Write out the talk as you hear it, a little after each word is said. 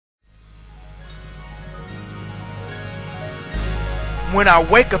When I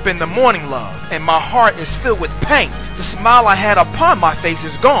wake up in the morning, love, and my heart is filled with pain, the smile I had upon my face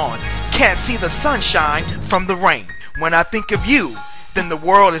is gone. Can't see the sunshine from the rain. When I think of you, then the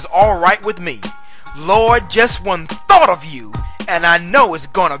world is alright with me. Lord, just one thought of you, and I know it's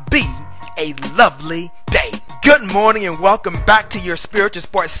gonna be a lovely day. Good morning and welcome back to your spiritual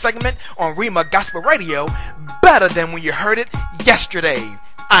sports segment on Rhema Gospel Radio. Better than when you heard it yesterday.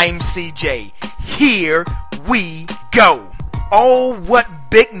 I'm CJ. Here we go. Oh, what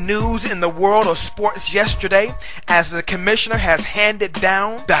big news in the world of sports yesterday as the commissioner has handed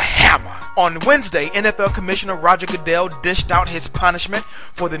down the hammer. On Wednesday, NFL Commissioner Roger Goodell dished out his punishment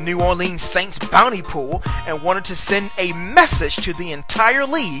for the New Orleans Saints bounty pool and wanted to send a message to the entire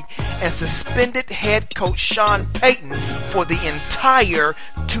league and suspended head coach Sean Payton for the entire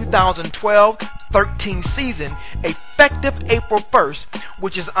 2012-13 season effective April 1st,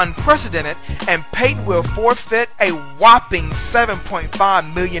 which is unprecedented, and Payton will forfeit a whopping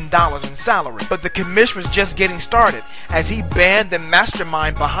 $7.5 million in salary. But the commission was just getting started as he banned the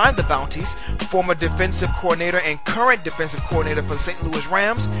mastermind behind the bounties, former defensive coordinator and current defensive coordinator for the St. Louis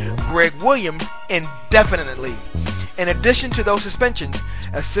Rams, Greg Williams, indefinitely. In addition to those suspensions,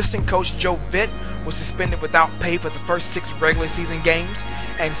 assistant coach Joe Vitt was suspended without pay for the first 6 regular season games,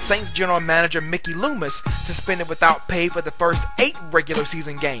 and Saints general manager Mickey Loomis suspended without pay for the first 8 regular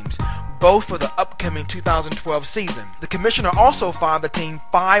season games, both for the upcoming 2012 season. The commissioner also fined the team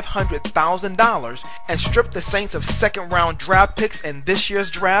 $500,000 and stripped the Saints of second-round draft picks in this year's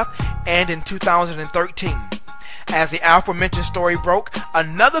draft and in 2013. As the aforementioned story broke,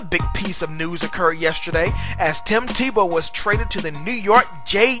 another big piece of news occurred yesterday as Tim Tebow was traded to the New York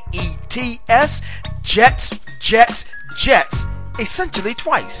Jets, essentially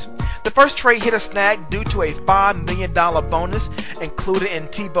twice. The first trade hit a snag due to a $5 million bonus included in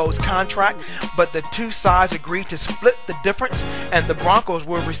Tebow's contract, but the two sides agreed to split the difference, and the Broncos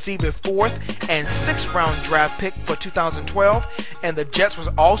will receive a 4th and 6th round draft pick for 2012, and the Jets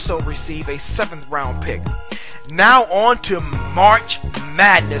will also receive a 7th round pick. Now on to March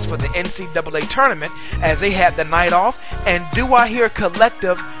Madness for the NCAA tournament as they had the night off, and do I hear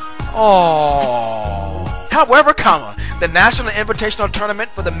collective aww. However, the National Invitational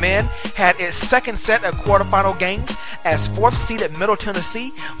Tournament for the men had its second set of quarterfinal games as 4th-seeded Middle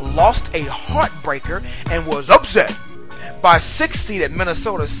Tennessee lost a heartbreaker and was upset by 6th-seeded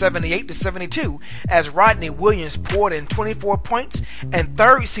Minnesota 78-72 as Rodney Williams poured in 24 points, and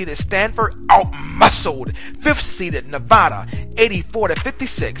 3rd-seeded Stanford outmuscled 5th-seeded Nevada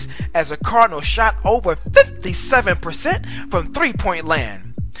 84-56 as the Cardinals shot over 57% from three-point land.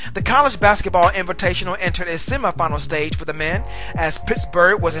 The College Basketball Invitational entered its semifinal stage for the men as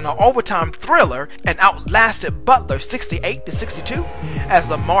Pittsburgh was in an overtime thriller and outlasted Butler 68-62 as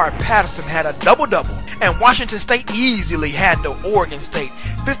Lamar Patterson had a double-double, and Washington State easily handled Oregon State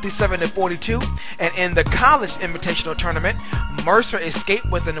 57-42, and in the College Invitational Tournament, Mercer escaped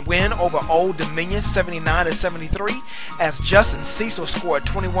with a win over Old Dominion 79-73 as Justin Cecil scored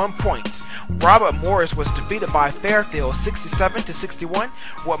 21 points. Robert Morris was defeated by Fairfield 67-61,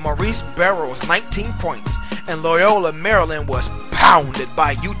 with Maurice Barrows 19 points, and Loyola Maryland was pounded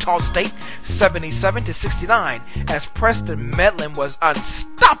by Utah State 77-69 as Preston Medlin was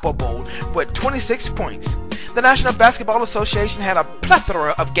unstoppable with 26 points. The National Basketball Association had a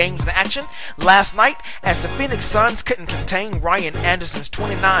plethora of games in action last night as the Phoenix Suns couldn't contain Ryan Anderson's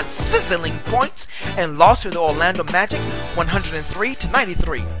 29 sizzling points and lost to the Orlando Magic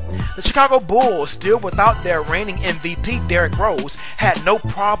 103-93. The Chicago Bulls, still without their reigning MVP Derrick Rose, had no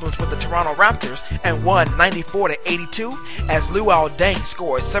problems with the Toronto Raptors and won 94-82 as Luol Deng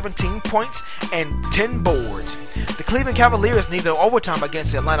scored 17 points and 10 boards. The Cleveland Cavaliers needed overtime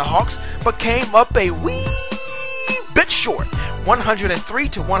against the Atlanta Hawks but came up a wee bit short,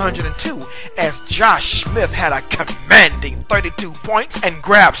 103-102, as Josh Smith had a commanding 32 points and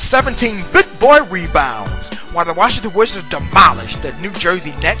grabbed 17 big boy rebounds, while the Washington Wizards demolished the New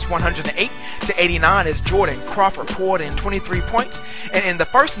Jersey Nets 108-89 as Jordan Crawford poured in 23 points. And in the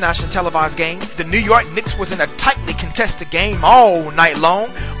first national televised game, the New York Knicks was in a tightly contested game all night long,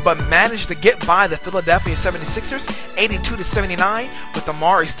 but managed to get by the Philadelphia 76ers 82-79 with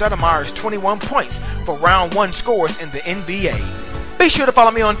Amari Stoudemire's 21 points for round 1 scores in the NBA. Be sure to follow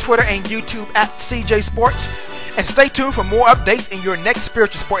me on Twitter and YouTube at CJ Sports, and stay tuned for more updates in your next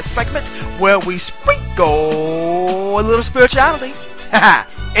spiritual sports segment where we sprinkle a little spirituality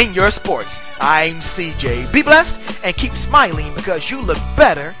in your sports. I'm CJ. Be blessed and keep smiling because you look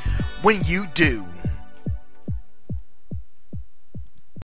better when you do.